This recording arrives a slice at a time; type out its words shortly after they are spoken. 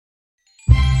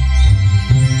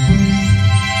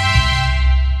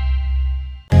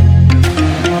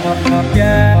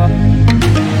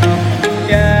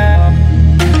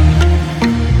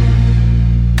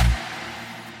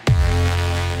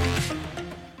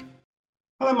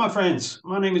Hello, my friends.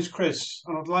 My name is Chris,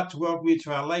 and I'd like to welcome you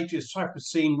to our latest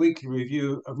CyprusScene weekly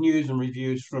review of news and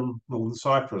reviews from Northern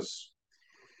Cyprus.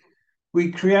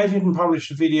 We created and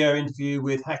published a video interview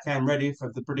with Hakan Redif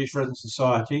of the British Resident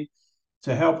Society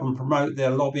to help and promote their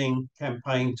lobbying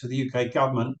campaign to the UK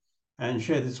government and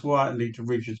share this widely to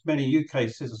reach as many UK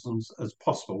citizens as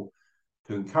possible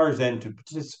to encourage them to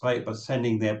participate by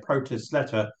sending their protest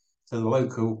letter to the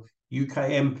local UK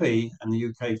MP and the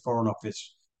UK Foreign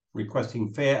Office requesting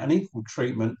fair and equal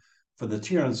treatment for the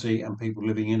TRNC and people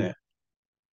living in it.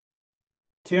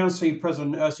 TRNC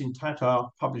President Ersin Tatar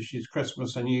published his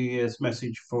Christmas and New Year's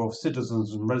message for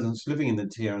citizens and residents living in the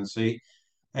TRNC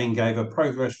and gave a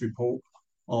progress report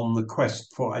on the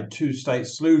quest for a two-state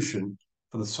solution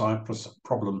for the Cyprus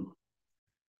problem.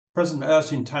 President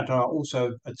Ersin Tatar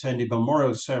also attended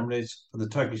memorial ceremonies for the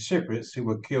Turkish Cypriots who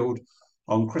were killed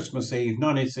on Christmas Eve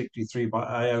 1963 by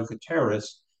IOCA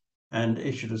terrorists and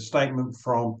issued a statement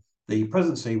from the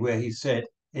presidency where he said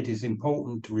it is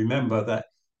important to remember that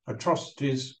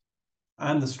atrocities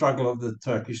and the struggle of the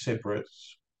Turkish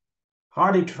Cypriots.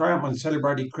 Heidi Troutman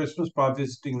celebrated Christmas by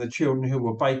visiting the children who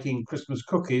were baking Christmas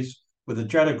cookies with the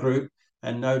Jada group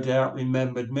and no doubt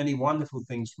remembered many wonderful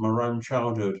things from her own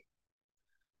childhood.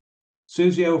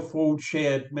 Susie L. Ford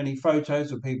shared many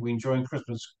photos of people enjoying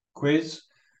Christmas quiz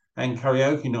and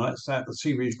karaoke nights at the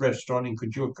Series restaurant in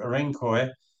Kujuk Arenkoi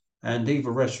and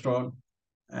Diva Restaurant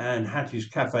and Hattie's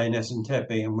Cafe in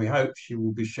Esentepe, and we hope she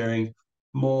will be sharing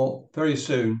more very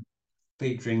soon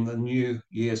featuring the New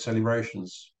Year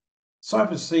celebrations.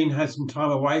 CyprusScene had some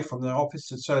time away from the office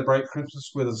to celebrate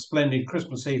Christmas with a splendid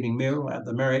Christmas evening meal at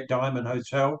the Marriott Diamond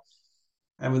Hotel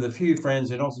and with a few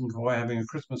friends in Ozenkoi having a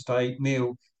Christmas Day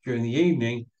meal during the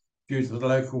evening due to the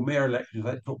local mayor elections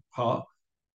that took part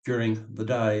during the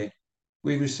day.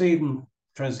 We received and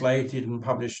translated and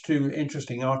published two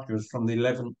interesting articles from the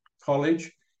 11th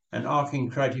College and Arkin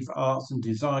Creative Arts and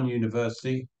Design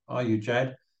University,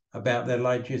 RUJAD, about their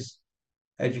latest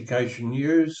education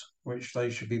news, which they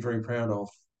should be very proud of.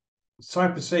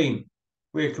 CyprusScene,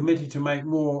 we are committed to make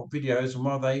more videos, and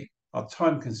while they are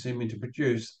time-consuming to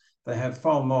produce, they have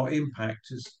far more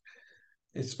impact,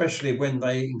 especially when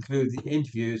they include the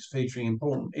interviews featuring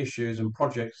important issues and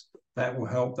projects that will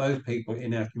help those people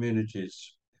in our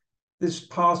communities. This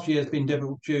past year has been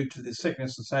difficult due to the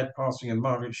sickness and sad passing of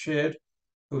Margaret Sheard,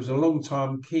 who was a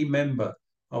long-time key member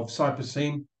of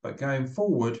CyprusScene, but going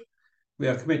forward, we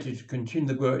are committed to continue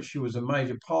the work she was a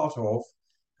major part of,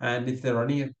 and if there are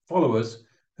any followers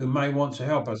who may want to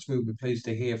help us, we will be pleased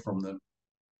to hear from them.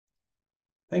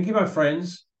 Thank you, my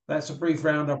friends. That's a brief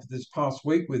roundup of this past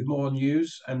week with more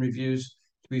news and reviews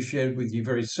to be shared with you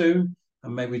very soon.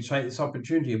 And may we take this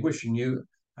opportunity of wishing you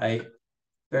a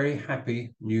very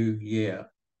happy new year.